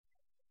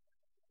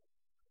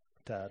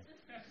Todd.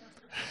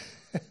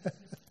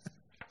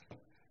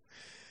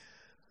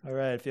 All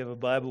right, if you have a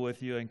Bible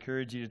with you, I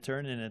encourage you to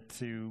turn in it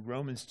to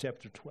Romans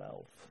chapter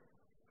 12.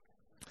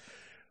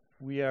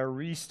 We are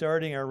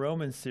restarting our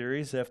Romans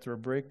series after a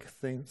break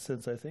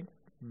since, I think,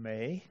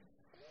 May.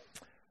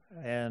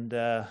 And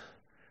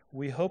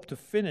we hope to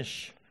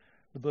finish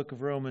the book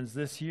of Romans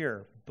this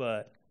year,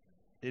 but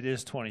it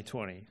is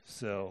 2020,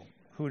 so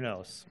who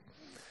knows?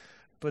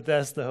 But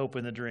that's the hope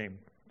and the dream,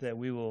 that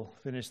we will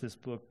finish this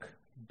book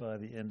by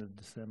the end of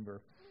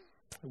December.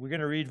 We're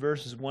going to read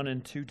verses 1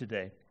 and 2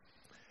 today,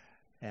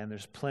 and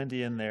there's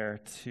plenty in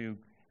there to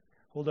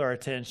hold our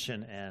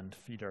attention and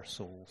feed our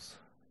souls.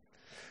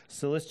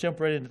 So let's jump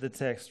right into the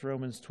text,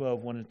 Romans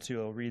 12, 1 and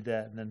 2. I'll read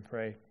that and then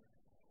pray.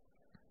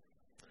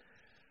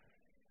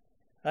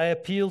 I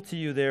appeal to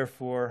you,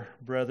 therefore,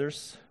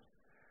 brothers,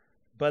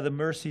 by the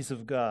mercies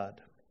of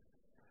God,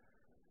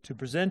 to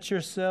present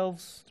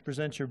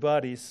your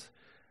bodies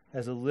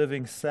as a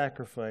living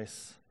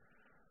sacrifice,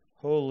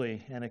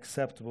 holy and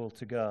acceptable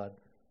to God,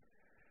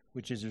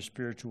 which is your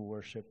spiritual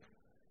worship.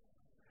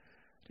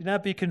 Do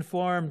not be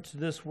conformed to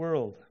this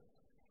world,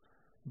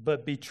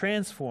 but be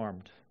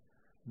transformed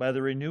by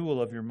the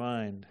renewal of your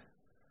mind,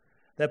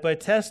 that by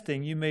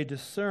testing you may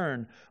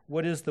discern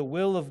what is the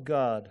will of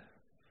God,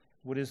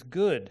 what is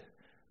good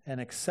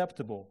and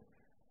acceptable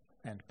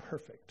and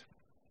perfect.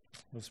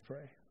 Let's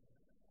pray.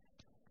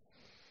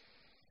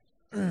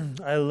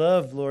 I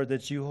love, Lord,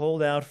 that you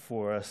hold out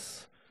for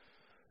us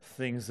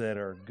things that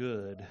are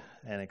good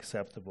and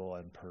acceptable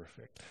and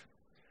perfect.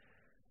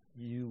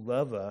 You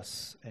love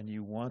us and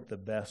you want the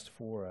best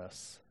for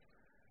us.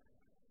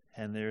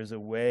 And there's a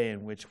way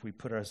in which we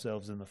put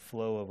ourselves in the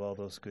flow of all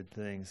those good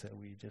things that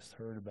we just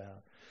heard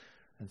about.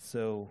 And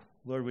so,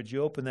 Lord, would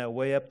you open that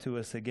way up to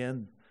us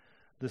again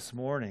this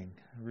morning?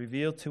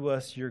 Reveal to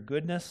us your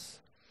goodness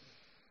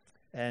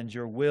and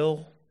your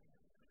will,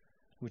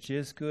 which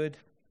is good,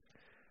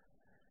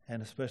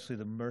 and especially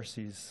the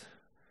mercies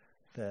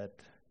that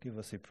give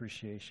us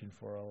appreciation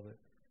for all of it.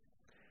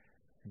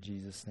 In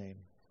Jesus' name,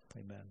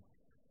 amen.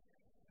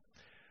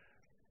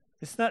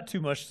 It's not too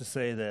much to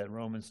say that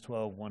Romans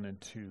 12, 1 and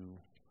 2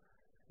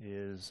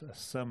 is a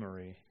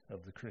summary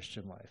of the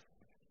Christian life.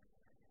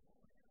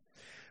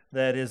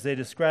 That is, they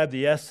describe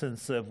the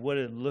essence of what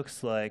it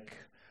looks like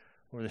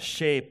or the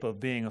shape of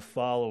being a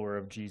follower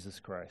of Jesus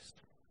Christ.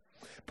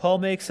 Paul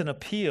makes an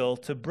appeal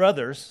to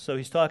brothers, so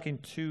he's talking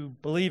to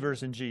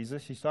believers in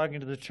Jesus. He's talking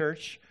to the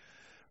church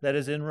that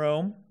is in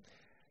Rome,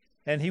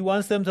 and he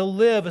wants them to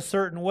live a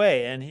certain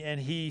way, and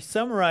he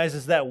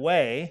summarizes that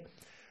way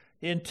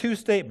in two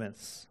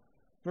statements.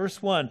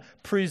 Verse 1,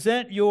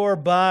 present your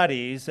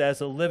bodies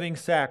as a living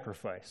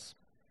sacrifice.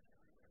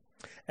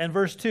 And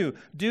verse 2,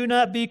 do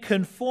not be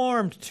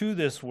conformed to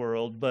this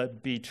world,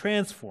 but be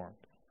transformed.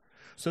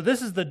 So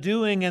this is the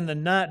doing and the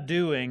not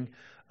doing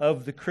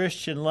of the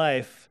Christian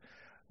life,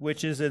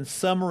 which is in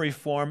summary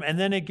form, and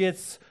then it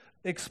gets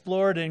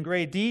explored in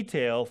great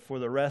detail for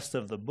the rest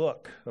of the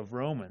book of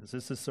Romans.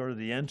 This is sort of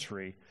the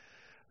entry,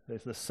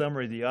 the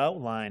summary, the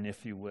outline,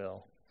 if you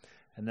will.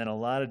 And then a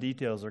lot of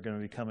details are going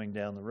to be coming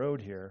down the road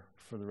here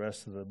for the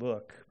rest of the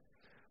book.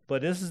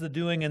 But this is the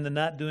doing and the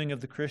not doing of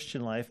the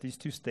Christian life, these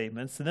two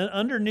statements. And then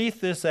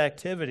underneath this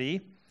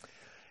activity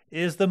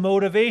is the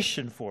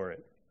motivation for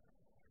it.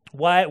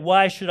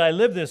 Why should I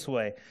live this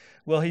way?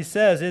 Well, he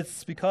says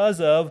it's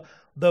because of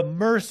the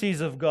mercies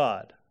of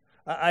God.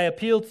 I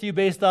appeal to you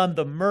based on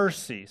the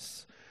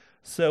mercies.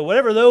 So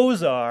whatever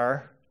those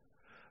are,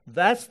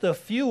 that's the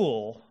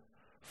fuel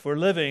for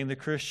living the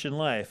Christian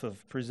life,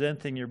 of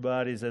presenting your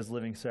bodies as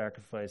living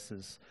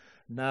sacrifices,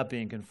 not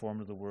being conformed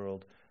to the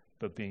world,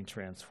 but being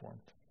transformed.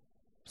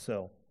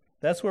 So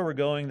that's where we're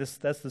going.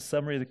 That's the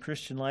summary of the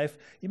Christian life.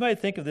 You might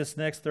think of this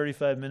next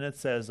 35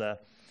 minutes as a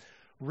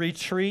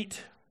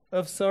retreat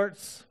of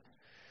sorts,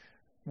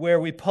 where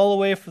we pull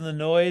away from the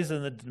noise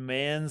and the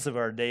demands of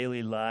our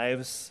daily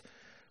lives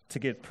to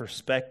get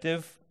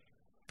perspective.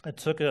 I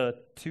took a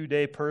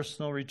 2-day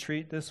personal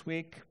retreat this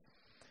week,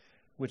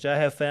 which I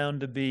have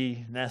found to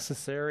be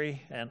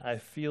necessary, and I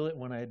feel it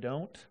when I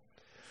don't,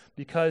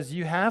 because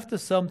you have to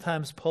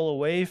sometimes pull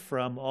away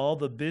from all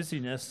the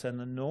busyness and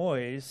the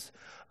noise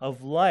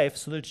of life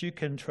so that you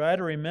can try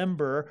to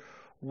remember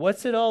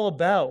what's it all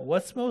about,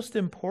 what's most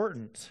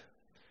important.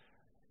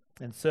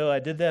 And so I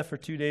did that for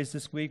 2 days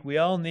this week. We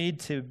all need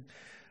to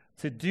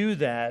do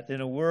that in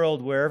a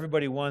world where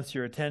everybody wants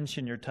your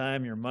attention, your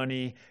time, your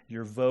money,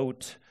 your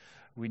vote.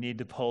 We need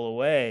to pull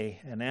away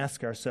and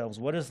ask ourselves,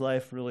 what is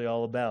life really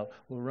all about?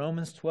 Well,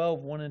 Romans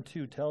 12, 1 and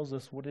 2 tells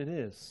us what it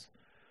is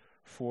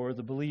for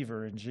the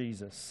believer in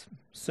Jesus.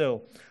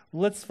 So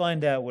let's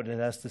find out what it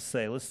has to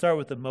say. Let's start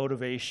with the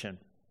motivation.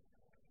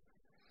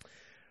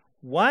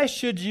 Why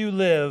should you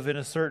live in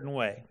a certain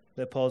way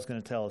that Paul's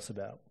going to tell us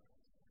about?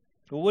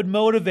 What would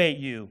motivate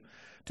you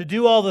to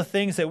do all the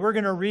things that we're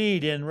going to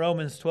read in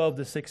Romans 12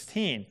 to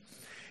 16?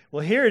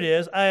 Well, here it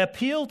is. I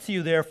appeal to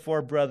you,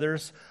 therefore,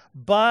 brothers,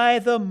 by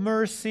the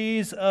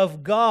mercies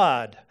of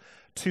God,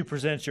 to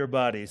present your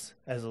bodies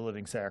as a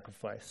living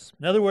sacrifice.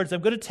 In other words,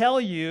 I'm going to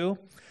tell you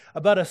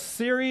about a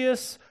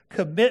serious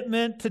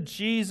commitment to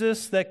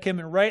Jesus that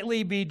can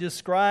rightly be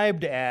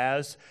described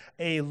as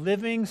a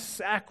living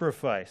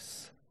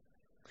sacrifice,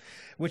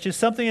 which is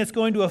something that's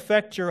going to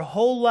affect your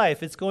whole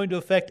life. It's going to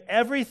affect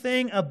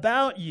everything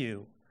about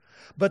you.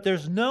 But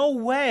there's no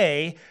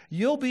way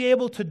you'll be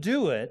able to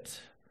do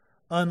it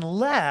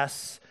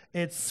unless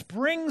it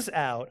springs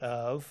out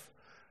of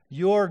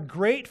your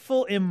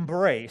grateful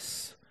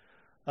embrace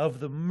of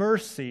the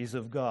mercies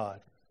of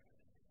God.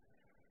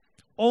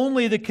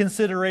 Only the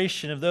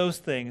consideration of those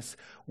things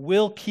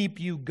will keep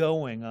you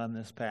going on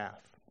this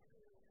path.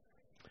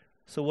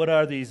 So what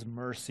are these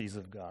mercies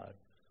of God?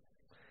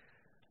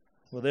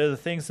 Well, they're the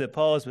things that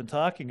Paul has been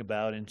talking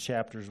about in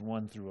chapters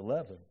 1 through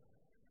 11.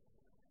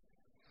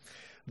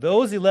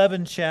 Those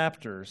 11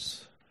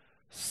 chapters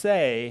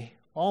say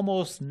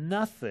almost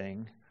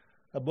nothing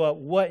about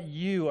what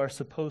you are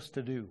supposed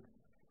to do.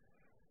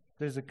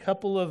 There's a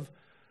couple of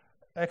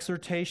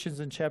exhortations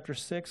in chapter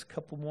 6, a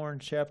couple more in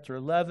chapter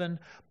 11,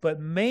 but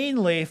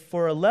mainly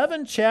for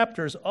 11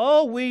 chapters,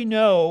 all we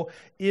know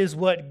is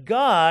what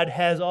God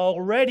has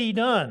already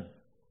done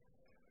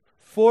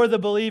for the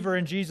believer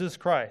in Jesus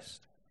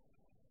Christ.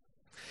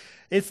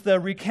 It's the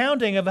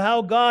recounting of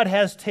how God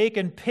has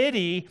taken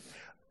pity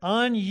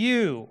on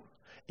you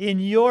in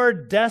your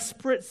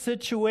desperate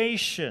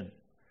situation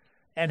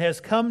and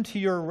has come to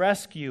your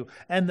rescue.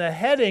 And the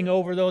heading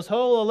over those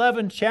whole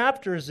 11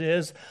 chapters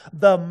is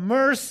the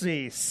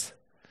mercies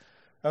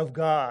of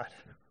God.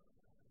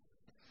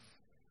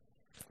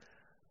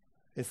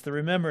 It's the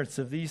remembrance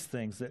of these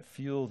things that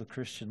fuel the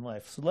Christian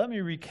life. So let me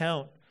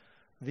recount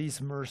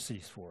these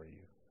mercies for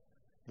you.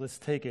 Let's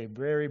take a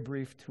very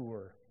brief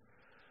tour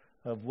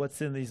of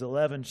what's in these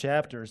 11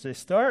 chapters. They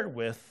start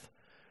with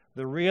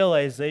the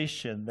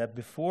realization that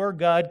before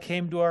God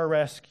came to our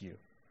rescue,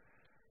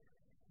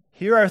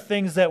 here are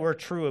things that were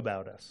true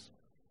about us.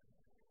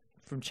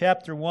 From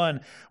chapter 1,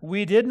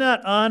 we did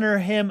not honor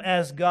him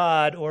as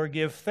God or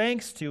give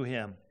thanks to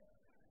him,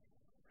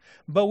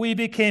 but we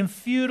became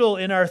futile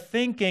in our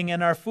thinking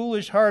and our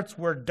foolish hearts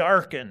were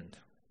darkened.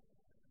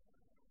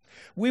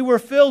 We were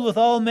filled with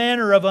all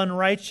manner of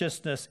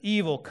unrighteousness,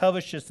 evil,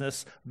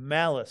 covetousness,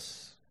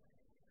 malice.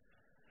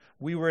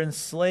 We were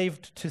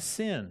enslaved to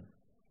sin.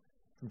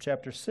 From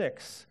chapter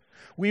 6.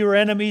 We were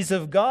enemies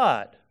of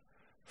God,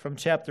 from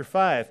chapter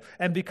 5.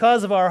 And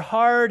because of our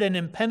hard and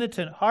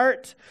impenitent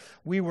heart,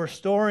 we were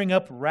storing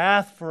up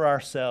wrath for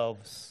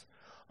ourselves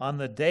on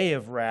the day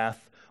of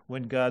wrath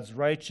when God's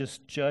righteous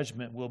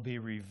judgment will be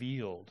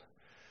revealed.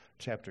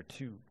 Chapter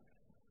 2.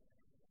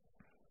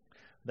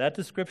 That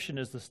description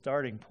is the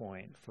starting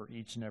point for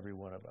each and every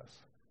one of us.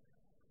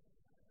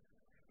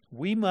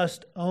 We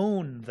must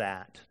own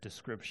that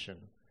description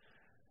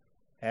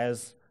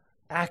as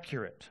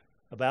accurate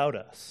about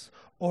us,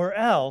 or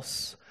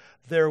else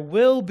there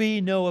will be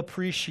no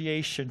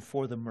appreciation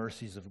for the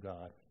mercies of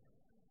God.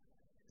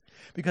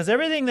 Because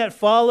everything that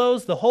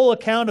follows, the whole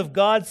account of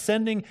God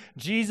sending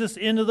Jesus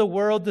into the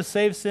world to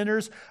save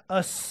sinners,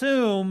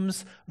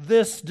 assumes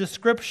this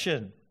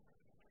description.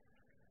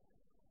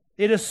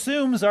 It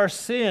assumes our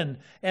sin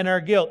and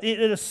our guilt. It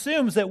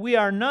assumes that we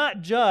are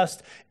not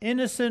just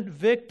innocent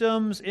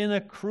victims in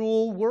a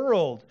cruel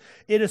world.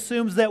 It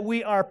assumes that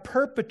we are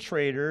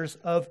perpetrators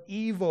of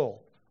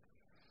evil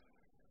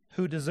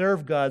who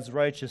deserve God's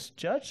righteous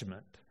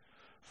judgment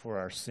for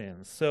our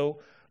sins. So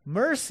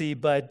mercy,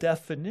 by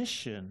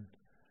definition,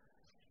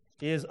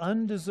 is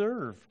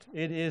undeserved.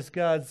 It is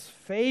God's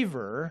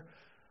favor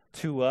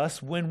to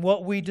us when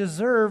what we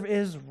deserve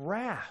is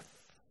wrath.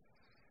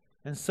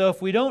 And so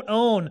if we don't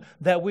own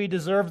that we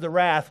deserve the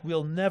wrath,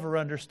 we'll never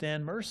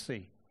understand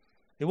mercy.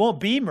 It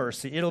won't be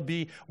mercy. It'll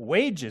be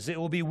wages. It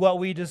will be what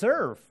we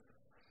deserve.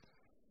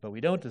 But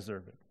we don't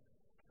deserve it.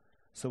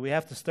 So we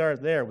have to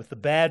start there with the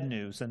bad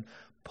news. And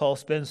Paul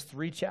spends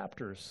 3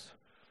 chapters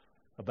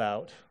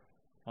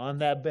on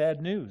that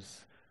bad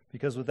news,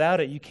 because without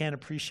it, you can't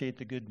appreciate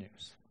the good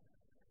news.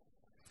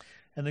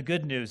 And the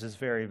good news is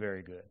very,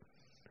 very good.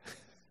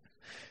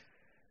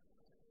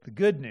 The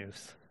good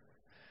news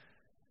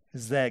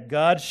is that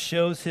God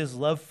shows his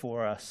love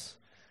for us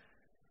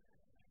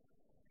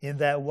in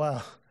that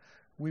while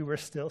we were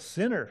still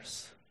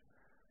sinners,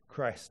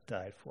 Christ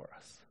died for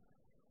us.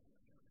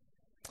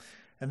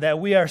 And that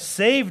we are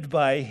saved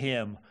by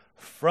him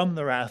from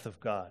the wrath of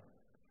God.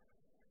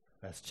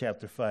 That's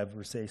chapter 5,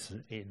 verse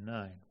 8 and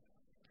 9.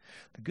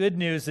 The good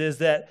news is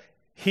that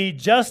he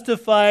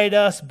justified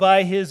us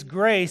by his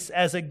grace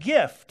as a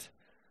gift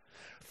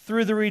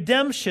through the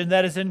redemption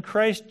that is in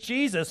Christ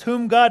Jesus,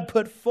 whom God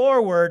put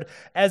forward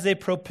as a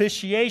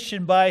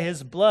propitiation by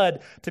his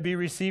blood to be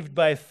received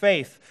by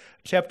faith.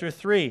 Chapter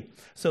 3.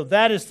 So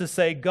that is to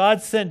say,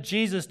 God sent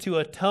Jesus to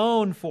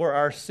atone for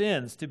our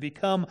sins, to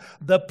become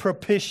the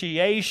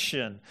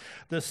propitiation,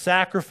 the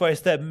sacrifice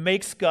that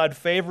makes God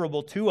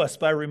favorable to us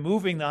by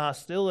removing the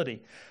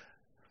hostility.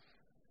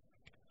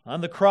 On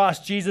the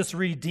cross, Jesus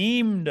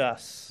redeemed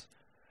us,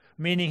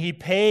 meaning he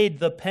paid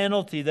the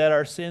penalty that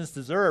our sins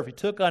deserve. He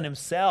took on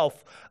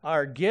himself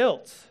our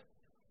guilt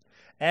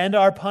and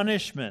our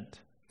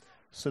punishment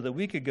so that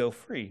we could go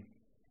free.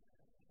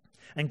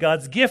 And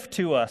God's gift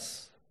to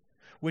us,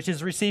 which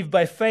is received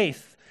by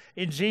faith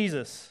in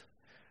Jesus,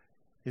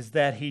 is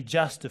that he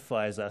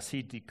justifies us.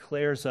 He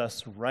declares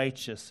us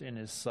righteous in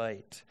his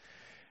sight.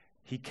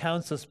 He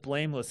counts us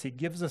blameless. He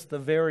gives us the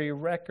very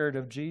record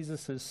of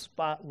Jesus'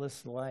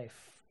 spotless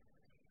life.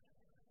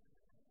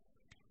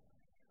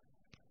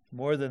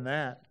 More than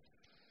that,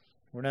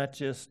 we're not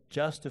just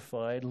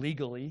justified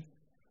legally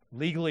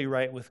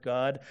right with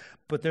God,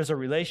 but there's a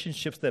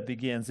relationship that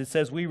begins. It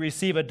says we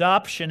receive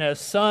adoption as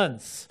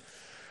sons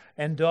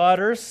and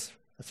daughters.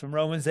 That's from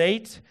Romans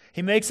 8.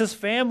 He makes us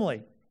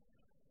family.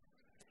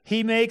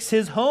 He makes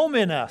his home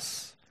in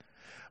us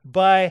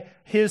by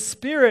his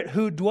Spirit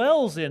who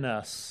dwells in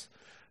us.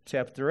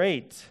 Chapter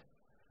 8.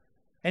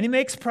 And he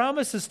makes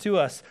promises to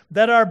us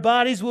that our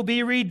bodies will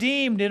be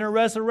redeemed in a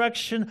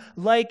resurrection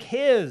like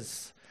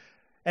his,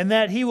 and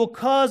that he will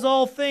cause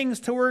all things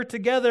to work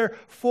together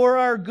for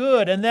our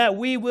good, and that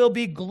we will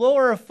be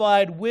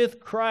glorified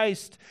with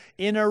Christ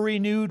in a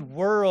renewed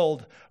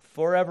world,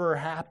 forever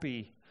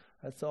happy.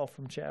 That's all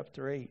from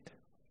chapter 8.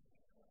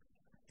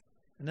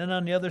 And then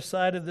on the other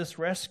side of this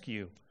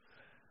rescue,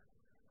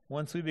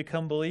 once we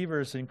become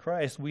believers in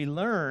Christ, we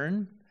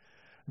learn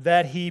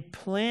that he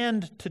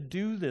planned to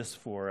do this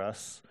for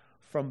us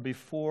from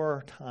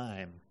before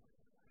time.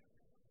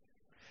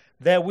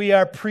 That we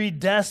are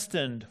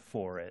predestined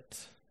for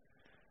it,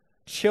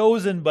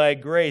 chosen by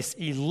grace,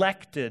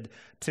 elected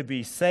to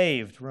be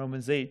saved.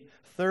 Romans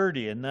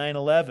 8:30 and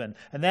 9:11.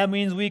 And that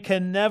means we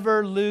can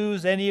never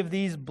lose any of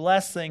these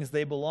blessings.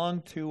 They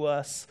belong to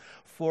us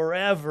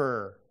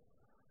forever,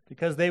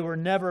 because they were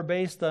never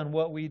based on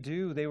what we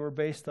do. They were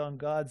based on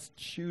God's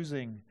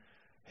choosing,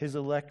 his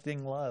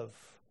electing love,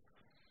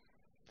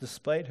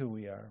 despite who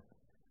we are.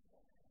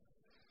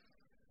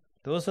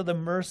 Those are the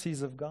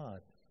mercies of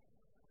God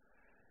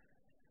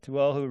to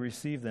all who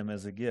receive them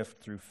as a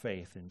gift through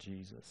faith in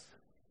Jesus.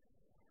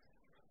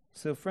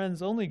 So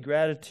friends, only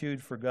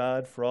gratitude for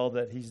God for all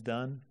that he's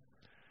done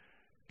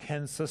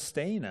can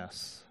sustain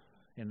us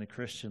in the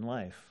Christian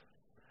life.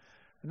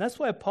 And that's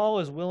why Paul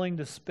is willing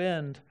to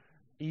spend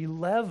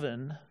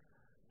 11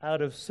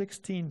 out of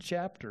 16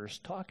 chapters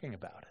talking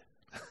about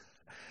it.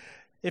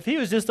 If he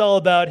was just all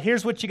about,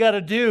 here's what you got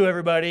to do,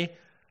 everybody,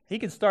 he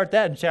could start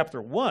that in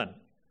chapter 1.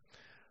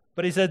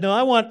 But he said, no,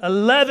 I want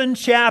 11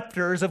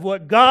 chapters of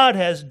what God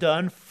has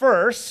done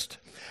first,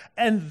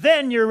 and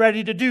then you're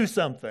ready to do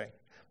something.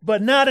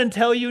 But not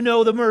until you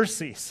know the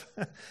mercies.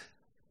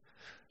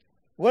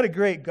 What a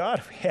great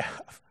God we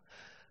have.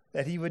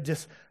 That he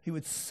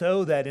would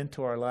sow that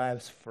into our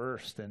lives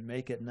first and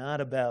make it not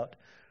about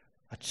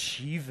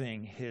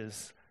achieving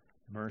his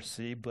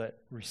mercy,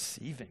 but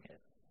receiving it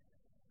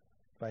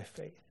by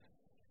faith.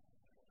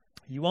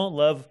 You won't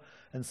love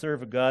and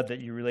serve a God that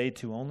you relate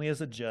to only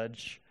as a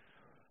judge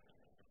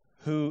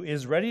who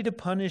is ready to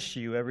punish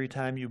you every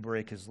time you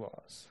break his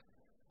laws.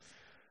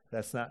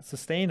 That's not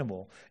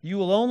sustainable. You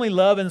will only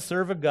love and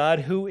serve a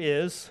God who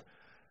is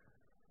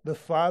the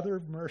Father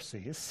of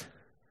mercies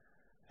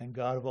and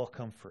God of all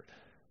comfort.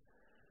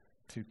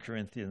 2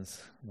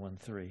 Corinthians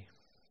 1:3.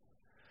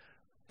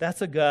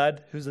 That's a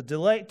God who's a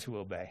delight to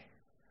obey.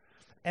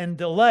 And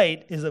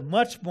delight is a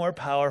much more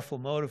powerful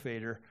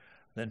motivator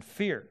than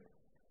fear.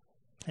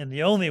 And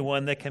the only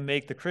one that can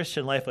make the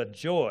Christian life a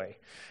joy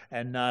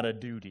and not a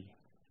duty.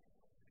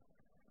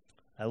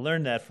 I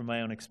learned that from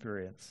my own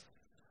experience.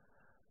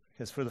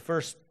 Because for the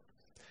first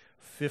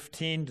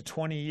 15 to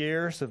 20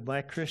 years of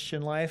my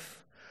Christian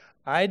life,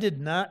 I did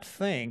not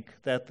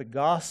think that the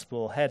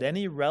gospel had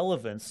any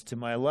relevance to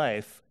my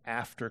life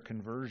after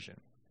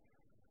conversion.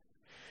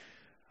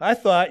 I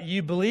thought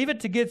you believe it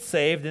to get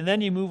saved, and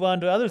then you move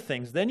on to other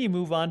things. Then you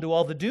move on to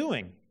all the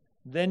doing.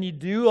 Then you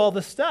do all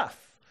the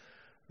stuff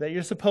that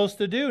you're supposed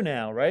to do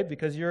now, right?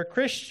 Because you're a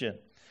Christian.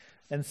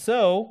 And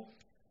so,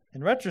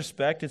 in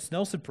retrospect, it's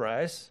no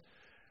surprise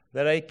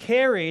that I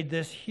carried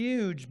this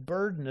huge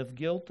burden of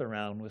guilt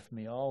around with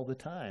me all the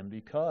time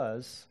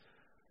because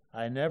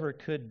I never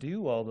could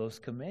do all those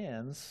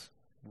commands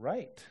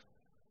right.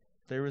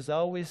 There was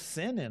always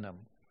sin in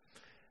them.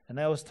 And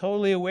I was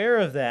totally aware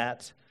of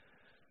that.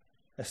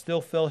 I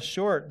still fell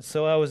short,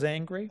 so I was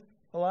angry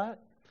a lot.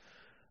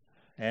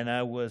 And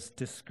I was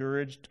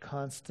discouraged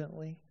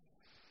constantly.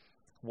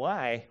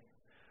 Why?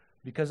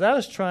 Because I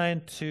was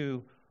trying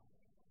to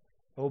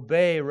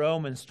obey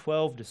Romans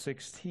 12 to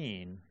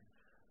 16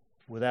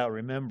 without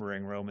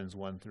remembering Romans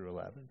 1 through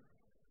 11.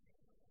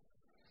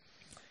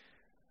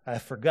 I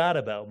forgot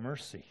about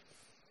mercy.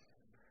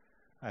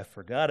 I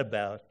forgot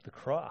about the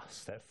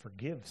cross that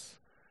forgives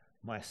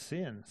my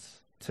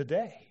sins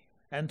today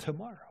and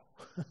tomorrow.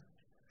 It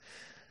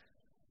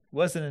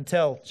wasn't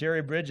until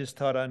Jerry Bridges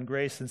taught on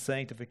grace and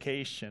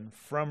sanctification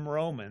from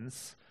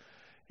Romans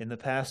in the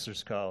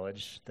pastor's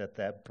college that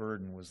that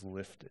burden was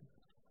lifted.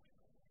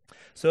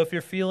 So if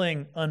you're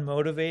feeling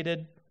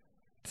unmotivated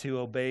to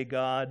obey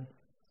God,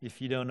 if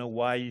you don't know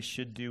why you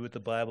should do what the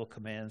Bible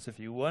commands, if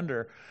you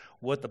wonder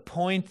what the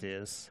point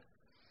is,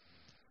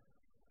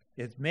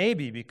 it may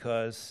be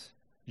because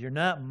you're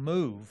not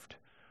moved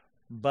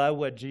by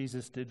what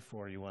Jesus did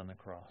for you on the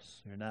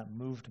cross. You're not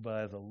moved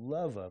by the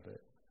love of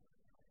it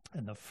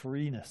and the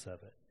freeness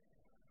of it.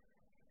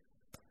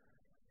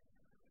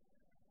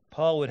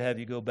 Paul would have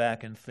you go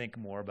back and think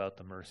more about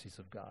the mercies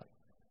of God,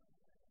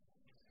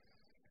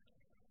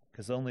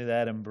 because only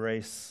that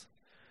embrace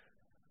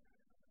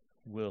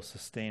will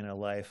sustain a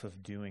life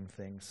of doing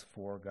things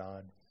for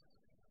God.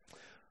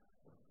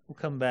 We'll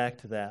come back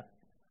to that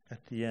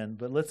at the end,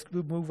 but let's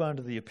move on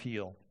to the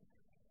appeal.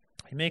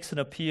 He makes an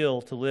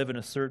appeal to live in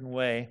a certain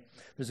way.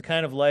 There's a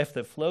kind of life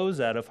that flows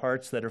out of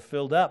hearts that are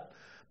filled up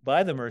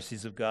by the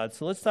mercies of God.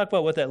 So let's talk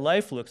about what that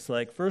life looks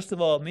like. First of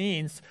all, it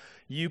means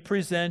you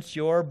present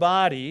your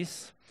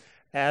bodies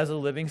as a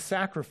living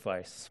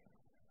sacrifice.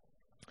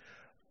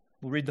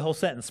 We'll read the whole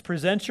sentence.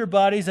 Present your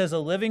bodies as a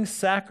living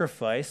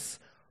sacrifice,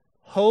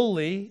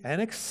 holy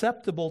and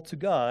acceptable to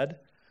God,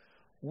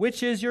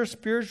 which is your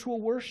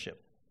spiritual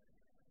worship.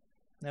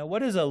 Now,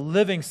 what is a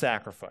living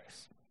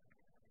sacrifice?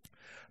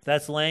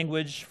 That's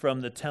language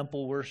from the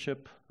temple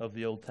worship of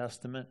the Old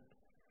Testament.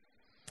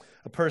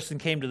 A person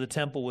came to the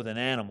temple with an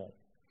animal,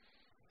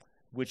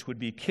 which would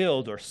be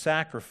killed or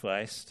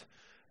sacrificed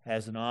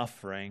as an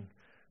offering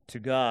to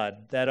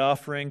God. That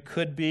offering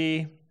could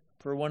be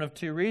for one of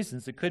two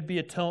reasons. It could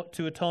be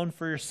to atone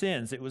for your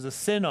sins. It was a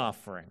sin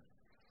offering.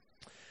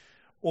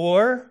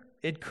 Or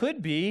it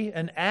could be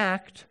an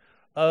act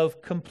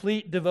of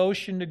complete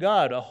devotion to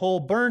God, a whole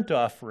burnt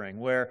offering,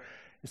 where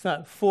it's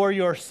not for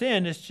your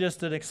sin, it's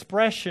just an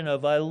expression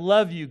of, I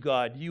love you,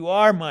 God. You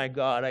are my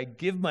God. I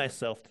give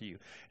myself to you.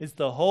 It's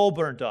the whole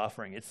burnt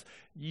offering. It's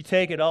you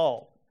take it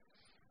all.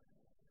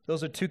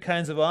 Those are two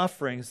kinds of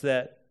offerings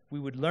that we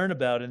would learn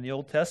about in the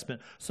Old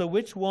Testament. So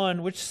which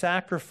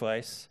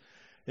sacrifice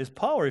is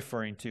Paul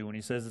referring to when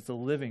he says it's a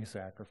living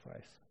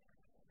sacrifice?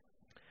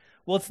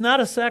 Well, it's not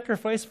a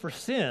sacrifice for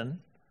sin,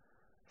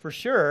 for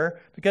sure,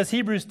 because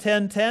Hebrews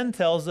 10:10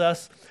 tells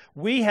us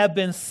we have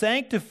been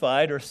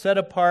sanctified or set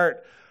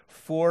apart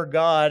for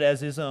God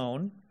as his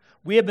own.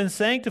 We have been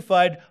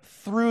sanctified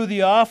through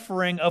the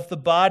offering of the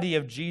body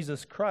of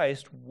Jesus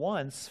Christ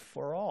once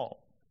for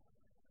all.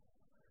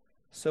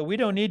 So we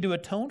don't need to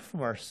atone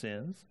for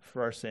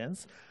our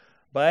sins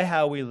by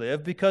how we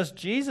live, because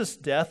Jesus'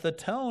 death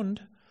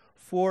atoned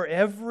for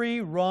every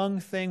wrong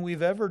thing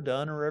we've ever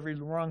done or every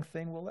wrong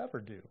thing we'll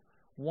ever do.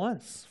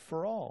 Once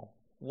for all.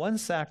 One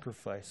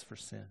sacrifice for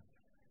sin.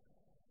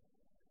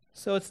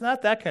 So it's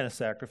not that kind of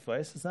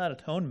sacrifice. It's not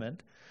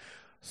atonement.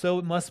 So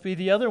it must be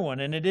the other one,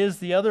 and it is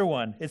the other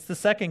one. It's the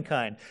second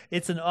kind.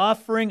 It's an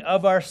offering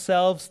of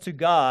ourselves to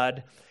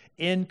God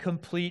in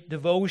complete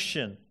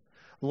devotion.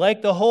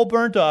 Like the whole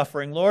burnt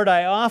offering, Lord,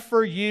 I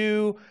offer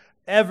you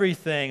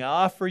everything. I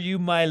offer you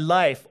my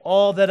life,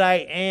 all that I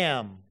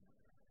am.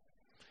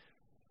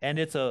 And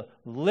it's a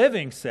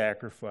living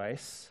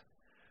sacrifice,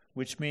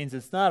 which means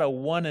it's not a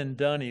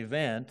one-and-done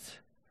event,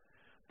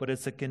 but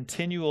it's a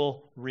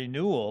continual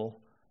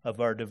renewal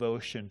of our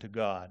devotion to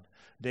God,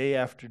 day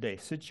after day,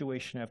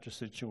 situation after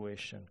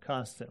situation,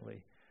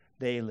 constantly,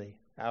 daily,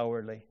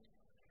 hourly.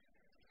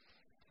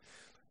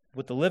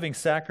 What the living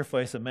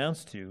sacrifice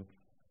amounts to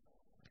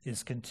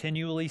is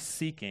continually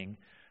seeking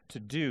to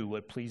do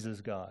what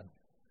pleases God.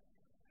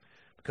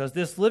 Because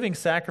this living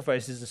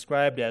sacrifice is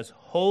described as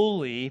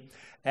holy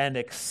and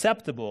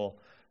acceptable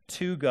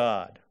to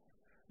God.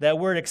 That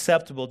word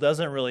acceptable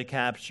doesn't really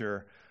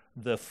capture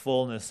the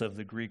fullness of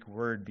the Greek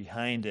word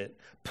behind it.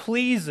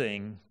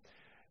 Pleasing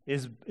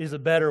is a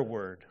better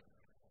word.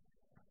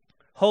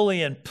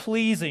 Holy and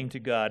pleasing to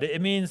God.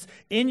 It means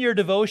in your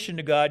devotion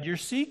to God, you're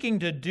seeking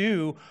to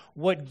do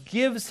what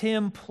gives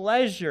him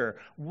pleasure,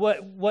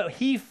 what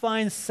he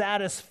finds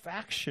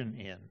satisfaction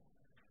in.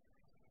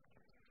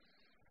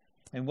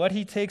 And what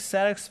he takes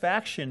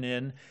satisfaction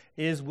in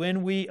is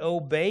when we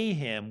obey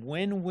him,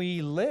 when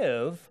we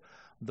live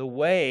the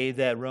way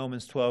that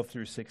Romans 12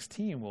 through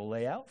 16 will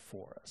lay out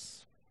for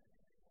us.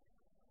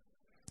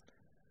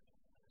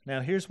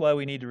 Now, here's why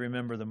we need to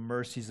remember the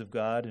mercies of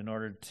God in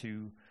order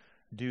to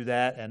do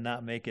that and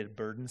not make it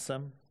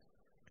burdensome.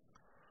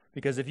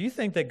 Because if you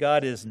think that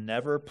God is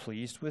never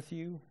pleased with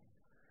you,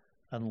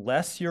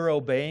 unless you're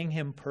obeying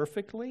him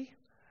perfectly,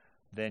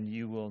 then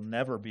you will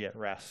never be at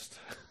rest.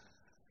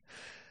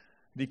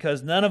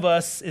 Because none of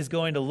us is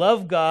going to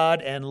love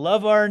God and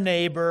love our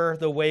neighbor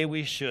the way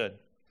we should.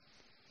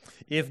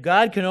 If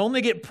God can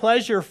only get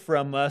pleasure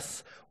from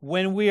us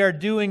when we are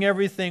doing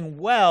everything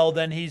well,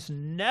 then he's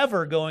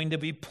never going to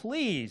be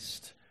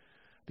pleased,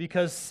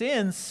 because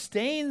sin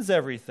stains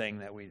everything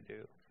that we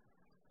do.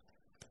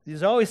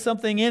 There's always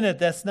something in it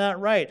that's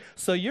not right.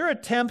 So your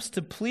attempts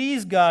to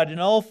please God in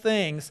all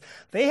things,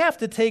 they have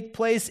to take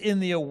place in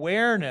the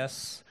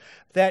awareness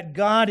that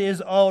God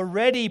is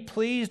already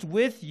pleased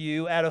with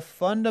you at a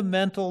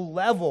fundamental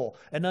level,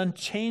 an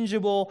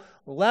unchangeable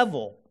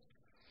level,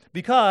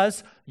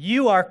 because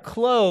you are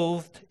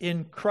clothed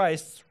in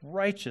Christ's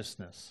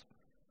righteousness.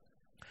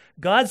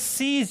 God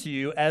sees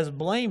you as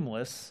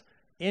blameless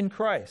in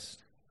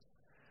Christ.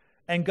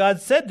 And God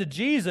said to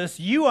Jesus,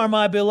 "You are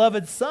my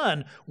beloved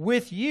Son.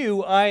 With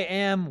you I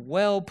am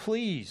well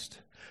pleased."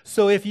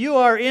 So if you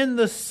are in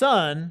the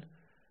Son,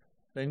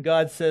 then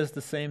God says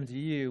the same to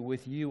you.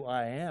 With you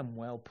I am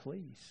well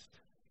pleased.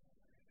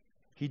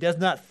 He does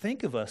not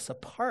think of us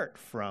apart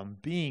from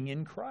being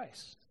in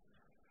Christ.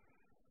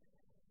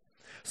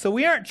 So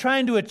we aren't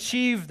trying to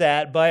achieve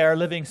that by our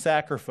living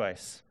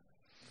sacrifice.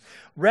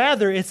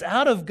 Rather, it's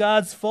out of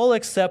God's full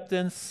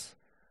acceptance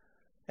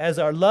as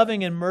our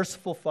loving and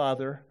merciful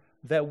Father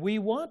that we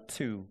want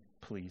to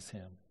please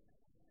Him.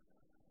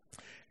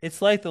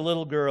 It's like the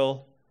little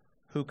girl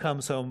who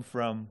comes home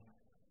from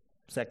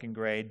second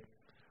grade,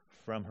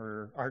 from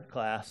her art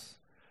class,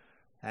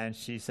 and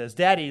she says,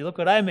 "Daddy, look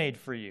what I made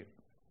for you."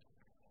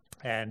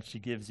 And she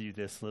gives you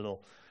this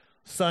little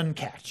sun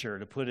catcher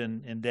to put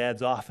in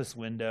Dad's office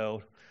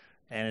window,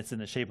 and it's in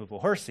the shape of a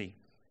horsey.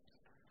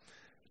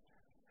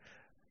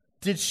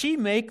 Did she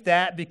make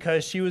that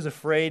because she was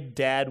afraid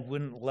Dad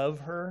wouldn't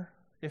love her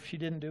if she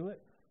didn't do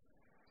it?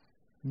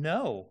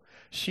 No.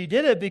 She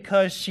did it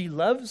because she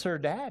loves her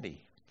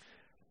daddy,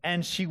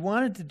 and she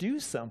wanted to do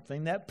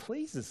something that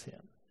pleases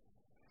him.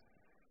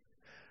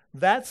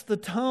 That's the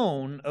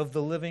tone of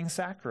the living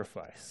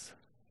sacrifice.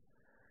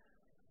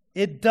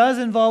 It does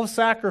involve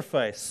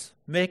sacrifice,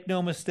 make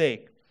no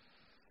mistake.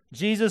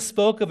 Jesus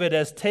spoke of it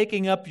as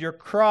taking up your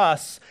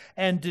cross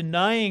and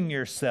denying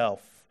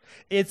yourself.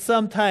 It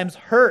sometimes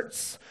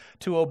hurts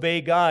to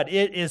obey God.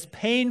 It is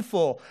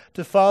painful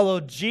to follow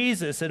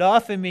Jesus. It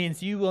often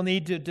means you will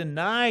need to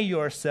deny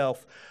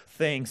yourself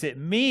things. It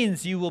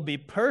means you will be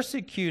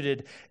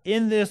persecuted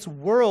in this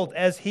world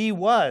as He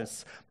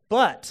was.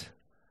 But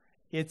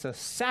it's a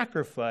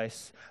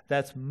sacrifice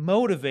that's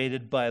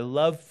motivated by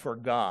love for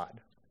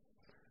God,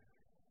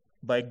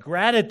 by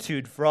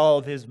gratitude for all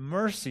of His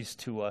mercies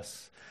to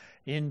us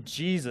in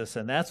Jesus.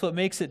 And that's what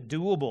makes it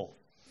doable.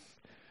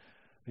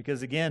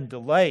 Because again,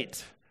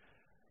 delight,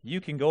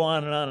 you can go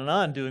on and on and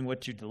on doing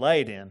what you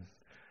delight in.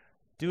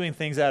 Doing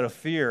things out of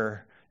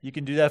fear, you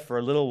can do that for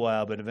a little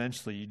while, but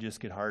eventually you just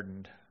get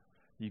hardened.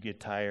 You get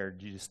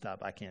tired. You just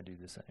stop. I can't do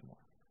this anymore.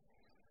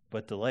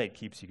 But delight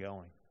keeps you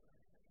going.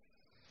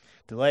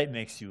 Delight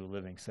makes you a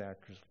living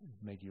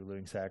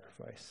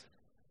sacrifice.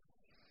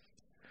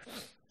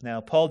 Now,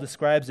 Paul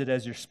describes it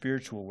as your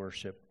spiritual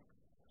worship.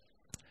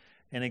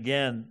 And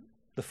again,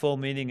 the full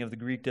meaning of the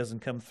Greek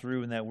doesn't come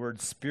through in that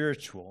word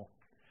spiritual.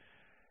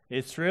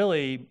 It's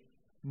really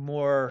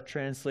more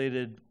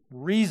translated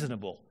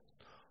reasonable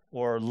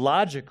or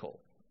logical.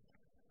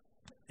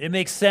 It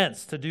makes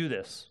sense to do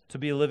this, to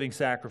be a living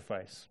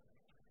sacrifice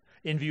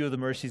in view of the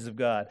mercies of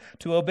God.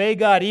 To obey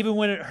God even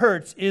when it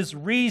hurts is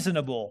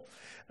reasonable.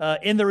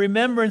 In the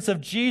remembrance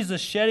of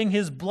Jesus shedding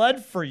His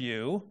blood for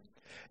you,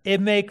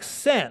 it makes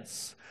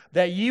sense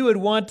that you would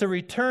want to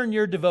return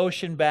your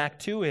devotion back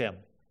to Him.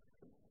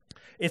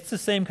 It's the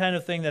same kind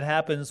of thing that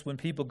happens when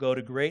people go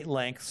to great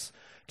lengths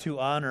to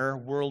honor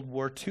World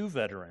War II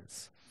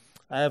veterans.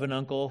 I have an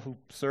uncle who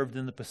served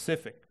in the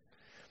Pacific,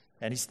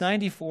 and he's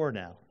 94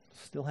 now,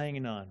 still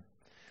hanging on.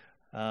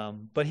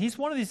 But he's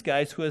one of these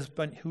guys who has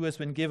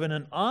been given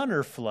an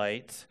honor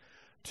flight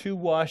to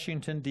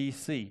Washington,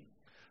 D.C.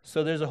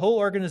 So there's a whole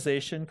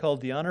organization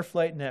called the Honor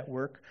Flight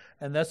Network,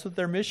 and that's what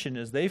their mission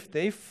is.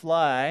 They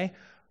fly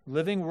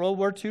living World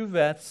War II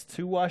vets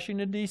to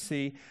Washington,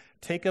 D.C.,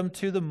 take them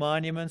to the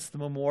monuments, the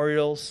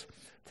memorials,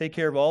 take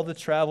care of all the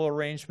travel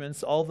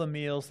arrangements, all the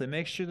meals. They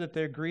make sure that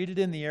they're greeted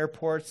in the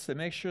airports. They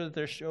make sure that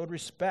they're showed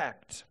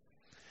respect.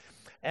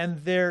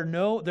 And there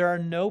are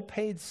no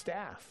paid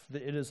staff.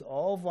 It is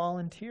all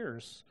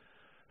volunteers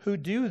who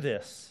do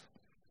this.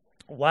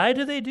 Why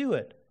do they do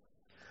it?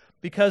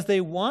 Because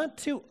they want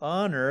to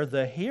honor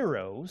the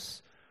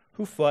heroes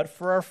who fought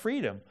for our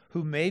freedom,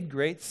 who made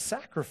great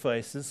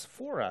sacrifices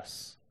for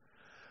us.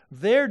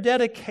 Their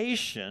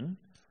dedication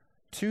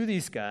to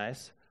these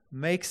guys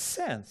makes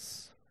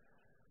sense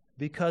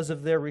because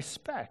of their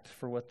respect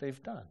for what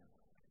they've done.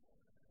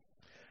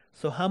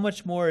 So how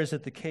much more is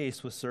it the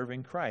case with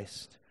serving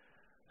Christ,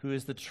 who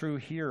is the true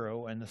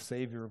hero and the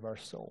Savior of our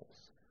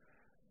souls?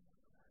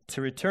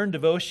 To return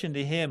devotion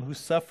to Him who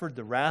suffered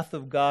the wrath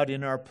of God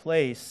in our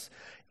place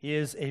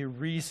is a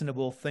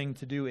reasonable thing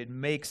to do. It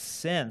makes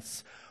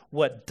sense.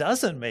 What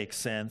doesn't make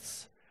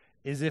sense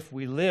is if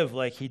we live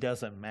like He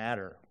doesn't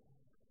matter.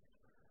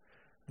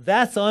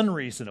 That's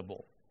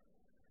unreasonable.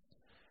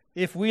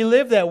 If we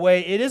live that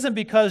way, it isn't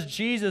because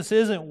Jesus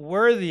isn't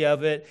worthy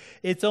of it.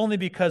 It's only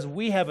because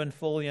we haven't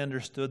fully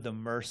understood the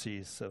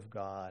mercies of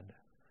God.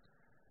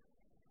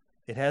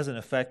 It hasn't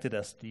affected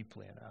us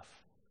deeply enough.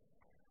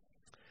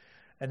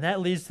 And that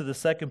leads to the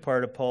second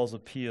part of Paul's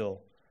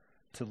appeal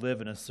to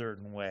live in a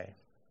certain way,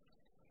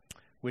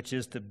 which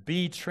is to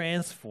be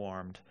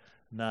transformed,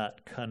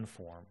 not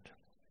conformed.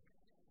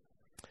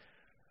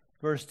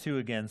 Verse 2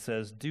 again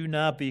says, "Do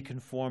not be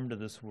conformed to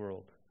this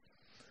world,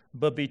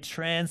 but be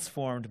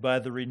transformed by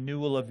the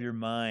renewal of your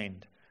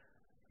mind,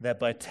 that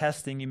by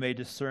testing you may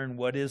discern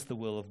what is the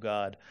will of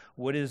God,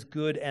 what is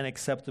good and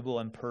acceptable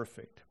and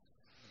perfect."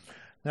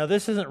 Now,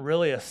 this isn't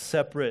really a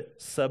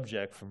separate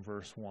subject from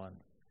verse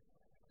 1.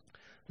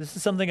 This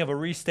is something of a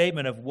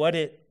restatement of what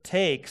it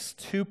takes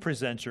to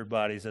present your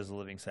bodies as a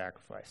living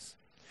sacrifice.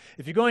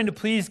 If you're going to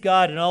please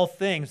God in all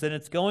things, then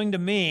it's going to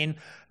mean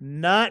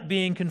not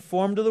being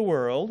conformed to the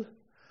world,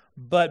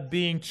 but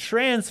being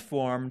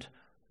transformed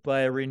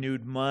by a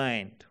renewed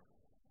mind.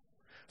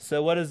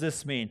 So what does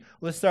this mean?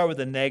 Let's start with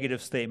a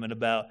negative statement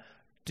about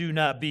do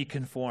not be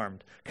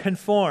conformed.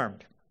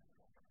 Conformed.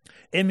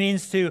 It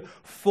means to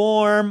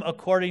form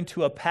according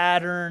to a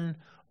pattern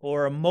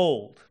or a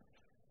mold.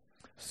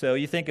 So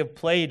you think of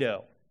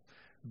Play-Doh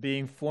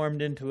being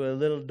formed into a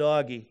little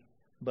doggy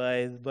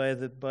by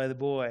the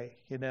boy,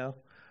 and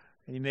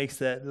he makes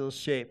that little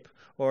shape.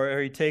 Or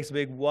he takes a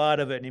big wad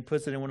of it and he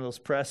puts it in one of those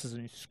presses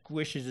and he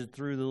squishes it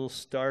through the little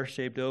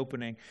star-shaped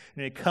opening.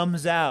 And it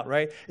comes out,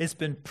 right? It's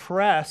been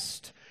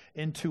pressed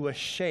into a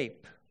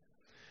shape.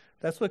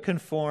 That's what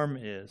conform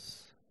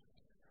is.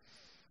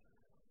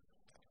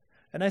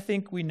 And I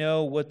think we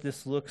know what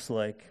this looks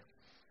like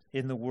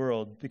in the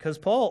world because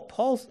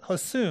Paul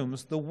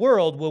assumes the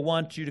world will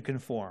want you to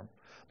conform.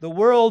 The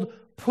world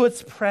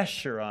puts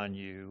pressure on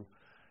you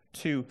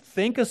to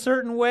think a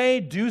certain way,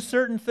 do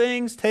certain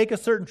things, take a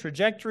certain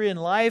trajectory in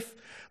life.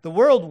 The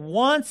world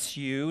wants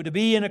you to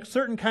be in a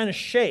certain kind of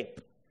shape.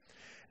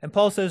 And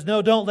Paul says,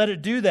 no, don't let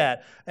it do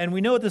that. And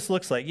we know what this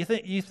looks like.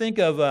 You think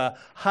of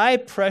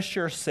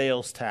high-pressure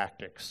sales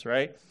tactics,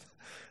 right?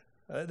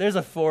 There's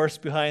a force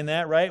behind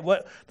that, right?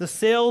 The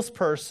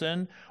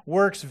salesperson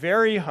works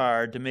very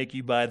hard to make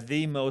you buy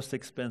the most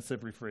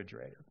expensive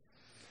refrigerator.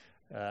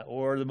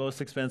 Or the most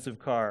expensive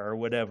car or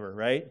whatever,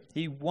 right?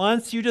 He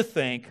wants you to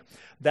think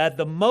that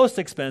the most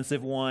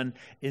expensive one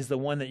is the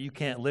one that you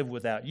can't live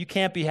without. You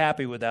can't be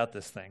happy without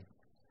this thing.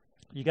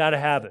 You got to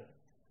have it.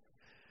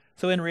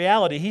 So in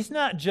reality, he's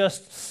not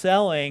just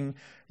selling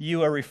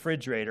you a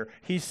refrigerator.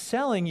 He's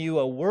selling you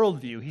a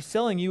worldview. He's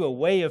selling you a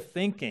way of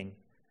thinking.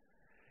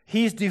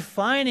 He's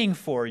defining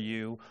for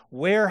you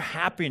where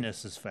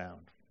happiness is found.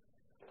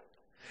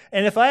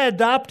 And if I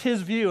adopt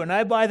his view and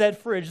I buy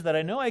that fridge that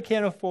I know I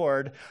can't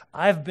afford,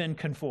 I've been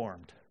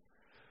conformed.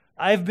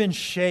 I've been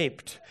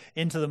shaped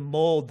into the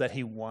mold that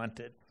he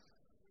wanted.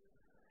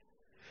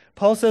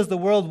 Paul says the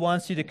world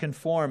wants you to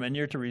conform and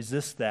you're to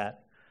resist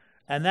that.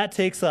 And that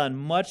takes on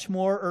much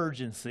more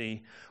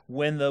urgency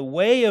when the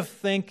way of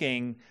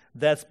thinking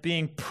that's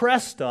being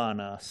pressed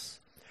on us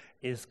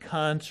is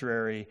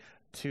contrary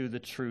to the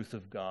truth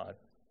of God.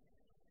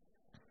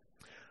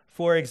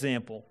 For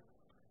example,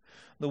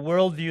 the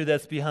worldview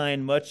that's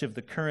behind much of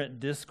the current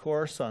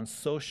discourse on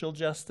social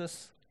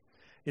justice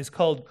is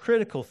called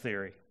critical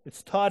theory.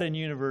 It's taught in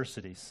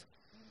universities.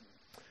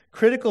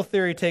 Critical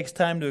theory takes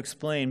time to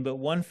explain, but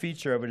one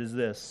feature of it is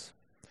this.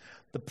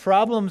 The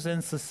problems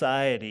in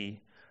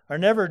society are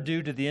never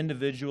due to the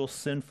individual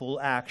sinful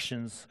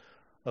actions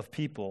of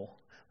people.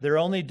 They're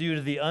only due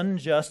to the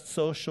unjust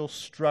social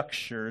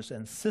structures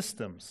and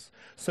systems.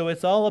 So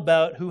it's all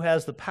about who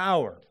has the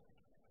power.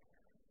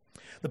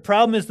 The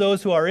problem is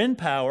those who are in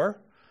power.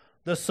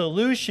 The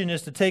solution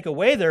is to take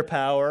away their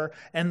power,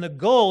 and the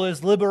goal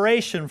is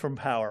liberation from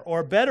power,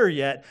 or better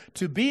yet,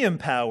 to be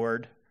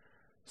empowered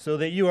so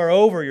that you are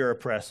over your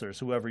oppressors,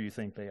 whoever you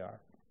think they are.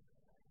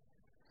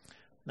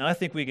 Now, I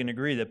think we can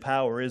agree that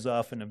power is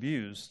often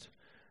abused,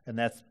 and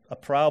that's a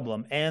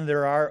problem, and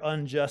there are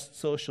unjust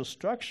social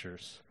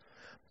structures.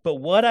 But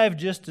what I've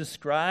just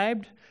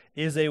described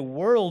is a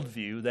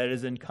worldview that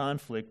is in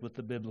conflict with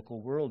the biblical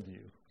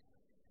worldview.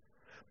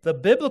 The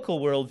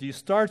biblical worldview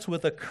starts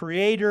with a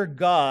creator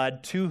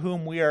God to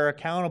whom we are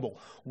accountable,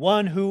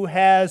 one who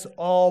has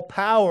all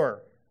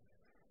power.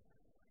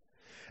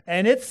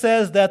 And it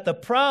says that the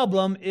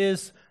problem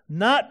is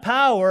not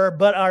power,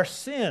 but our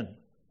sin.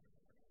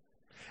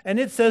 And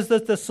it says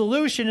that the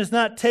solution is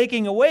not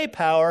taking away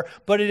power,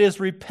 but it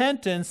is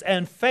repentance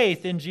and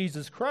faith in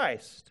Jesus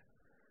Christ.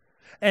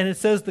 And it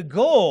says the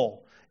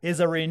goal is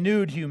a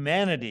renewed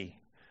humanity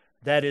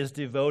that is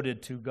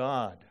devoted to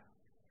God.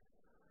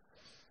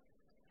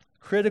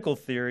 Critical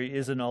theory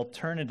is an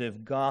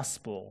alternative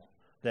gospel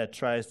that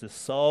tries to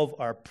solve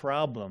our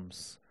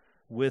problems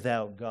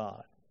without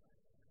God.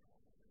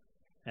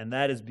 And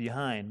that is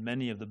behind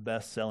many of the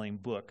best-selling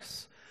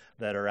books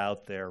that are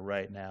out there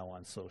right now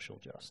on social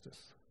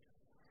justice.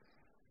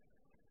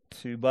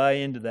 To buy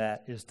into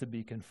that is to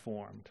be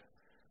conformed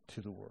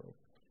to the world.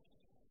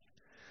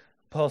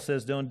 Paul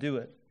says, don't do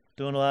it.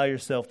 Don't allow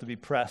yourself to be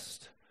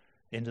pressed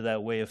into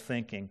that way of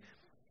thinking.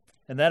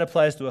 And that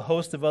applies to a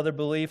host of other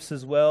beliefs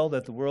as well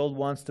that the world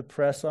wants to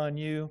press on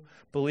you.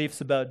 Beliefs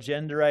about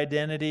gender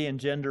identity and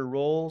gender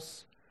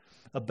roles,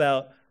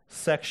 about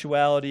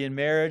sexuality and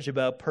marriage,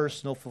 about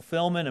personal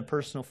fulfillment and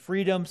personal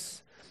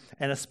freedoms,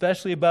 and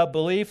especially about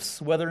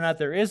beliefs, whether or not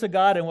there is a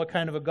God and what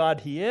kind of a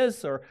God he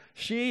is or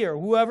she or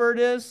whoever it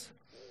is.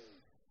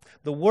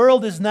 The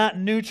world is not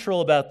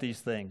neutral about these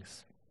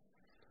things.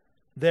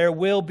 There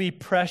will be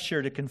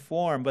pressure to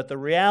conform, but the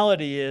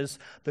reality is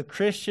the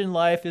Christian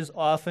life is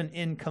often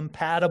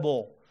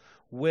incompatible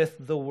with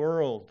the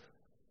world.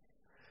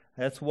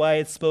 That's why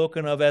it's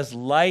spoken of as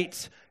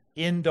light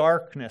in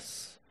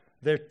darkness.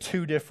 They're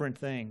two different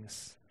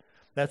things.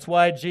 That's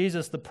why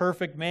Jesus, the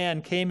perfect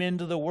man, came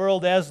into the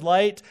world as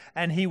light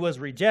and he was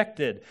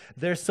rejected.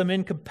 There's some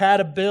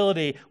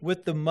incompatibility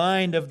with the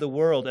mind of the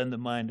world and the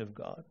mind of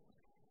God.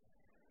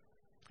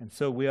 And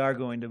so we are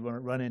going to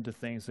run into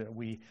things that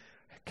we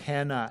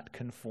cannot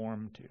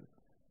conform to.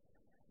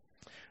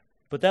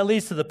 But that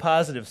leads to the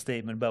positive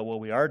statement about what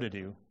we are to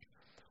do,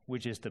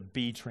 which is to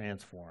be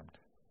transformed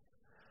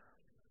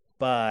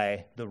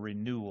by the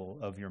renewal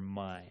of your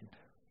mind.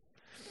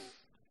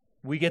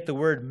 We get the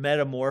word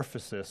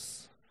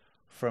metamorphosis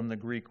from the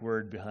Greek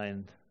word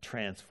behind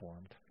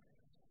transformed.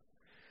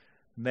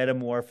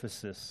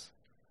 Metamorphosis,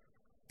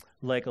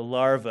 like a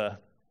larva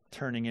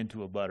turning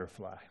into a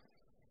butterfly.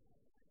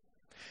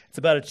 It's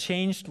about a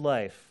changed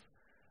life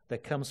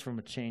that comes from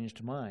a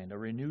changed mind, a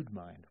renewed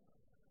mind.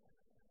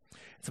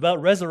 It's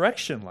about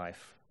resurrection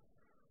life.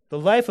 The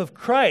life of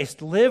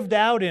Christ lived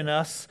out in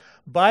us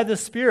by the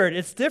Spirit.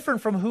 It's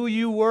different from who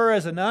you were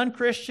as a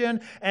non-Christian,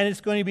 and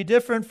it's going to be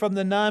different from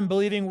the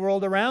non-believing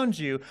world around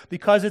you,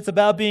 because it's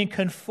about being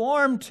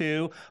conformed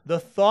to the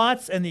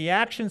thoughts and the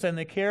actions and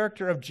the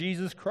character of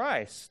Jesus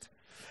Christ.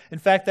 In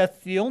fact,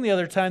 that's the only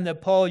other time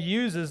that Paul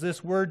uses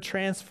this word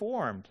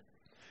transformed.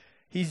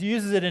 He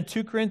uses it in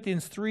 2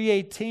 Corinthians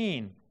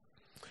 3:18,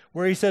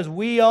 where he says,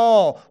 "We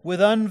all,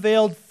 with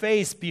unveiled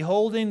face,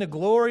 beholding the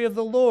glory of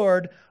the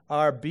Lord,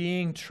 are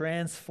being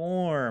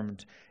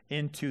transformed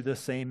into the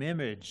same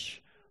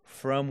image,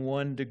 from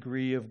one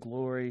degree of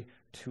glory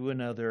to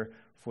another,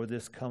 for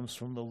this comes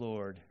from the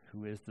Lord,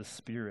 who is the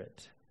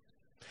Spirit."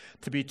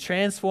 To be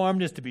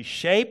transformed is to be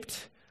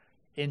shaped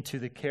into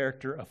the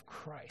character of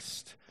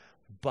Christ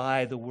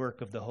by the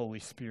work of the Holy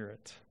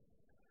Spirit,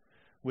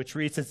 which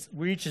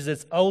reaches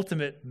its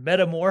ultimate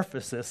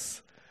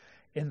metamorphosis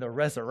in the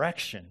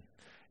resurrection,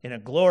 in a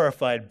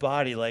glorified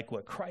body like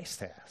what Christ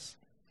has.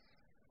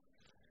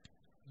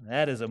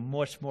 That is a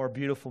much more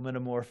beautiful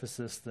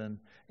metamorphosis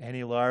than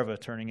any larva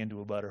turning into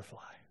a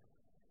butterfly,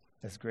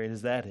 as great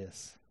as that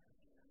is.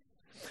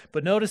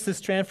 But notice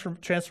this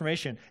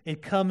transformation.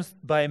 It comes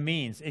by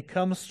means. It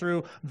comes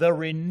through the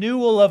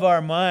renewal of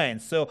our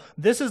minds. So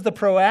this is the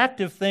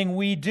proactive thing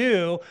we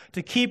do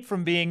to keep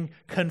from being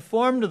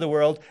conformed to the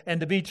world and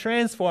to be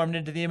transformed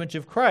into the image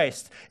of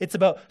Christ. It's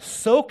about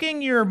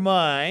soaking your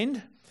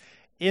mind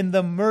in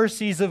the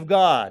mercies of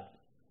God.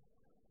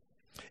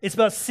 It's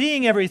about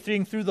seeing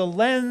everything through the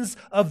lens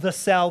of the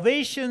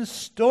salvation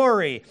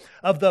story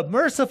of the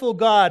merciful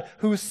God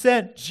who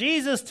sent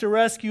Jesus to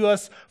rescue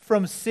us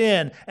from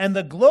sin and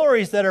the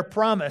glories that are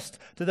promised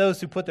to those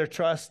who put their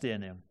trust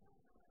in Him.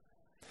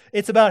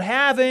 It's about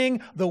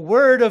having the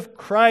Word of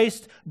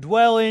Christ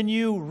dwell in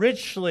you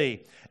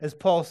richly, as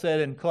Paul said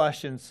in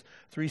Colossians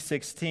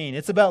 3:16.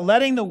 It's about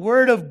letting the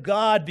Word of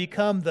God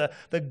become the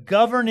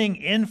governing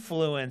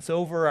influence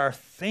over our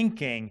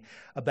thinking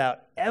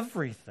about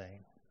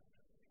everything.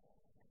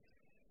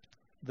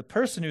 The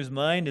person whose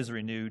mind is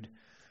renewed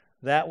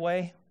that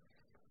way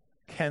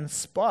can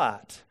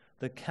spot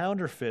the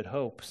counterfeit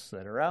hopes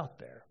that are out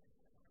there,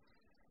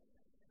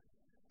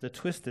 the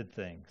twisted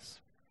things,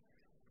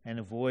 and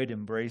avoid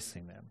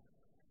embracing them.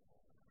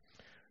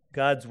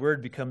 God's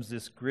Word becomes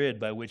this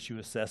grid by which you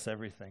assess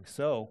everything.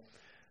 So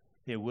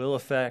it will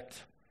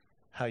affect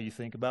how you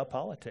think about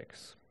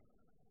politics.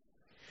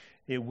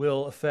 It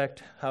will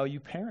affect how you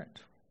parent.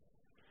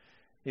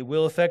 It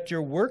will affect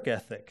your work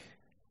ethic.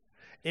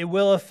 It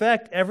will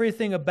affect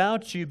everything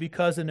about you,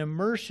 because an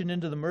immersion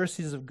into the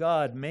mercies of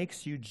God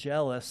makes you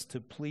jealous to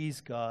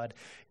please God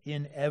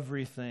in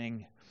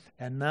everything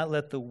and not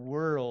let the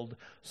world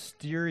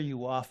steer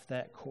you off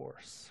that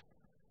course.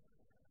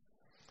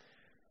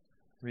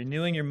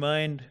 Renewing your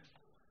mind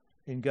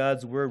in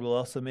God's Word will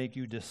also make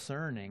you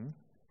discerning.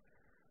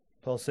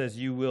 Paul says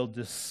you will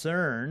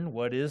discern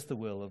what is the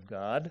will of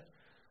God,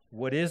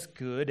 what is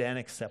good and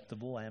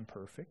acceptable and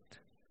perfect.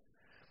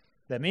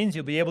 That means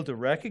you'll be able to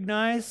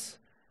recognize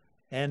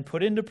and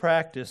put into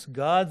practice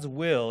God's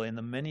will in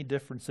the many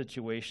different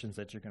situations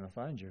that you're going to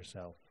find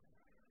yourself.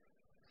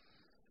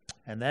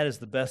 And that is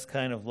the best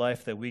kind of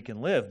life that we can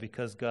live,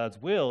 because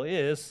God's will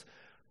is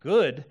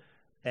good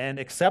and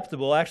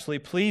acceptable, actually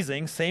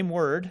pleasing, same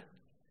word,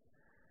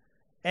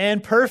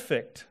 and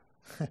perfect.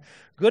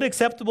 Good,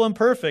 acceptable, and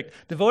perfect.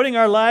 Devoting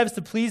our lives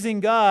to pleasing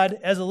God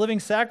as a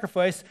living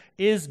sacrifice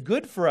is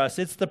good for us.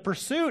 It's the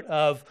pursuit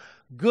of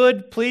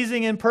good,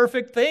 pleasing, and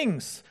perfect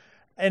things.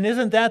 And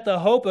isn't that the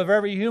hope of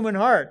every human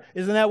heart?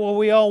 Isn't that what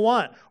we all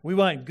want? We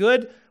want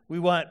good, we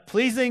want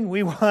pleasing,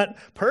 we want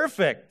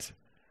perfect.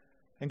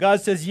 And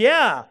God says,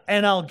 yeah,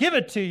 and I'll give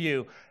it to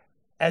you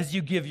as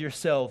you give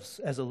yourselves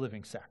as a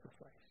living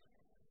sacrifice.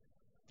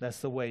 That's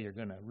the way you're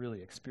going to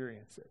really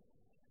experience it.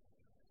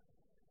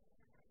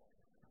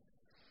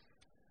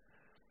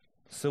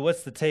 So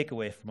what's the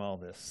takeaway from all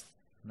this?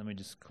 Let me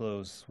just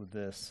close with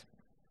this.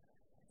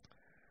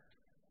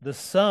 The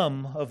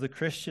sum of the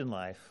Christian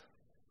life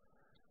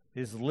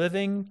is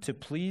living to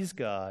please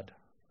God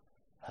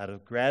out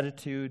of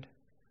gratitude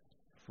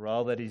for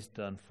all that He's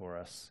done for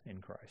us in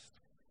Christ.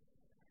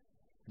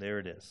 There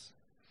it is.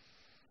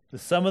 The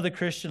sum of the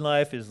Christian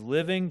life is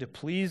living to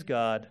please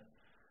God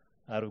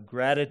out of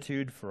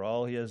gratitude for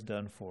all he has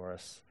done for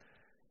us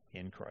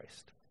in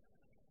Christ.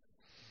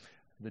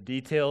 The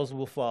details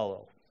will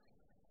follow,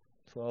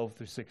 12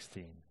 through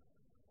 16.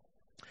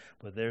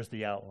 But there's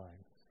the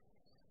outline.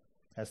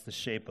 That's the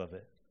shape of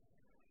it.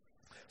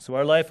 So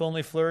our life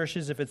only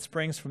flourishes if it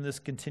springs from this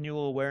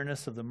continual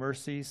awareness of the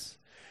mercies.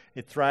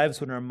 It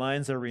thrives when our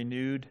minds are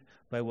renewed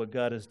by what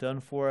God has done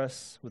for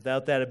us.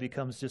 Without that, it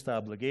becomes just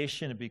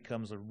obligation. It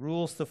becomes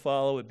rules to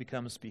follow. It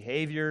becomes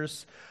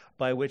behaviors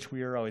by which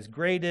we are always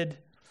graded.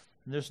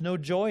 And there's no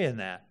joy in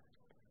that.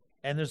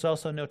 And there's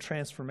also no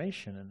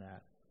transformation in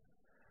that.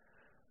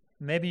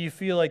 Maybe you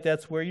feel like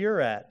that's where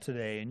you're at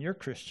today in your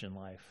Christian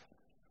life.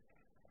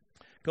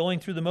 Going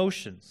through the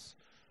motions,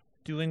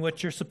 doing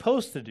what you're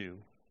supposed to do,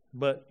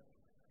 but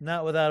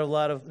not with a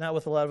lot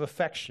of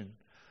affection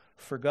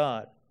for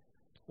God.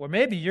 Or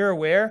maybe you're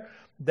aware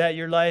that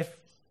your life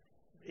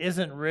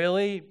isn't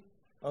really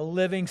a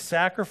living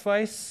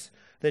sacrifice,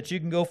 that you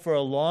can go for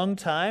a long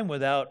time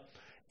without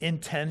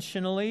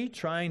intentionally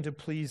trying to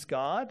please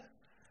God,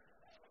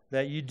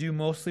 that you do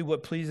mostly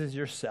what pleases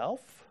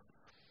yourself.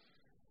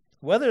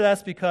 Whether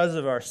that's because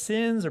of our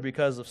sins or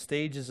because of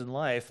stages in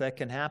life, that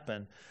can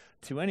happen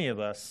to any of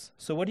us.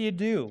 So what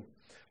do?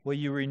 Well,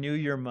 you renew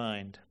your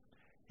mind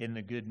in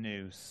the good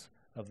news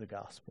of the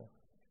gospel.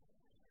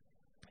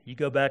 You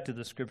go back to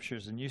the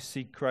scriptures and you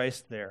see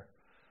Christ there,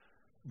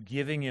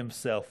 giving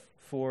himself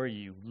for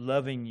you,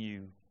 loving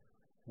you,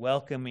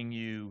 welcoming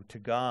you to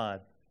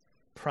God,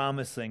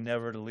 promising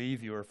never to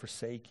leave you or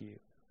forsake you.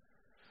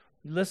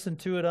 You listen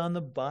to it on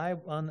the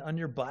Bible, on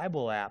your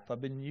Bible app.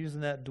 I've been using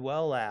that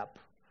Dwell app.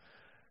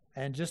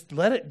 And just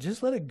let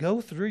it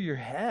go through your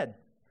head.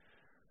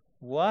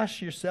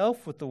 Wash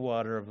yourself with the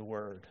water of the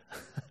Word.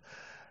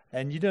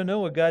 And you don't know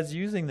what God's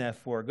using that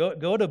for.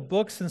 Go to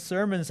books and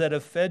sermons that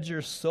have fed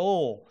your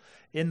soul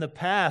in the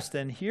past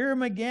and hear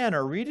them again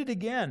or read it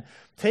again.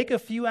 Take a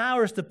few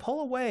hours to pull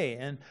away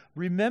and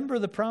remember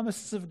the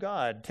promises of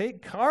God.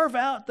 Carve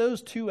out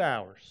those 2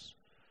 hours.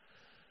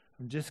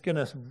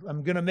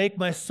 I'm gonna make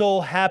my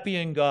soul happy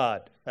in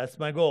God. That's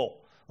my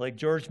goal. Like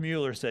George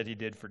Mueller said he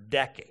did for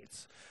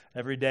decades.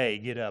 Every day,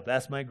 get up.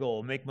 That's my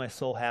goal. Make my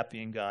soul happy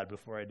in God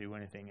before I do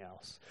anything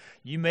else.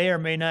 You may or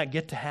may not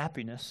get to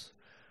happiness,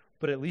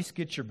 but at least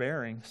get your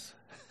bearings.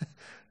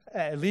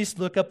 At least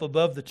look up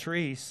above the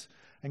trees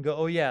and go,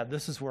 oh yeah,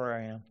 this is where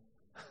I am.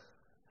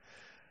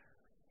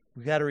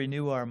 We've got to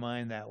renew our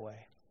mind that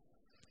way.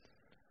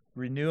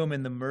 Renew them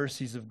in the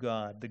mercies of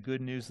God, the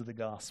good news of the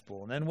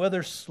gospel. And then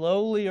whether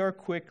slowly or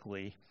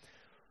quickly,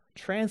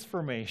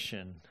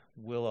 transformation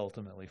will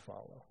ultimately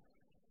follow.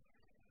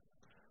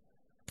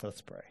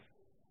 Let's pray.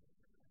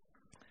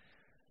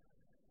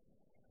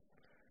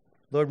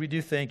 Lord, we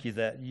do thank you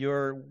that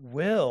your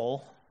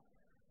will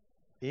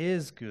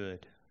is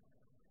good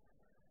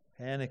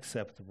and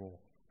acceptable,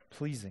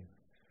 pleasing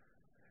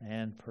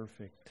and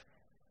perfect.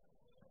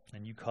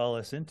 And you call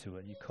us into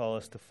it. You call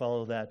us to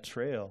follow that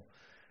trail.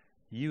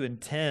 You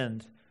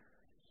intend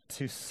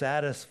to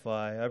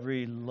satisfy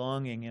every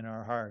longing in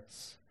our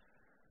hearts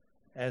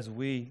as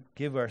we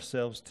give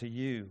ourselves to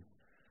you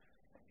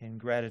in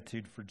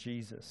gratitude for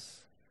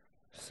Jesus.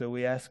 So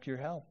we ask your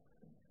help.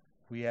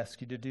 We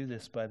ask you to do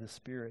this by the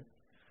Spirit.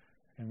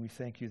 And we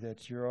thank you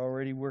that you're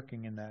already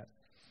working in that.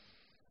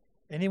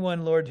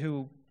 Anyone, Lord,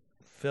 who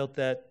felt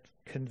that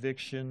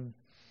conviction,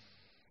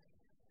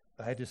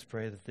 I just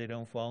pray that they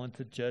don't fall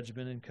into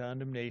judgment and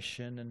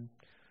condemnation and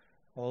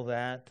all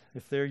that.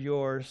 If they're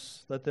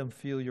yours, let them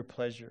feel your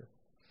pleasure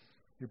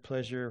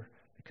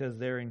because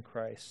they're in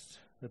Christ.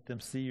 Let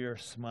them see your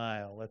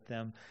smile. Let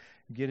them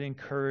get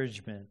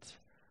encouragement.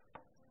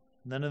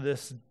 None of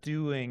this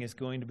doing is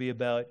going to be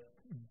about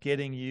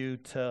getting you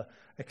to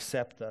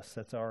accept us.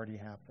 That's already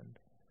happened.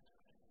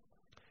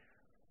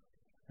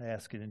 I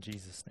ask it in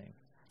Jesus' name.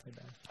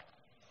 Amen.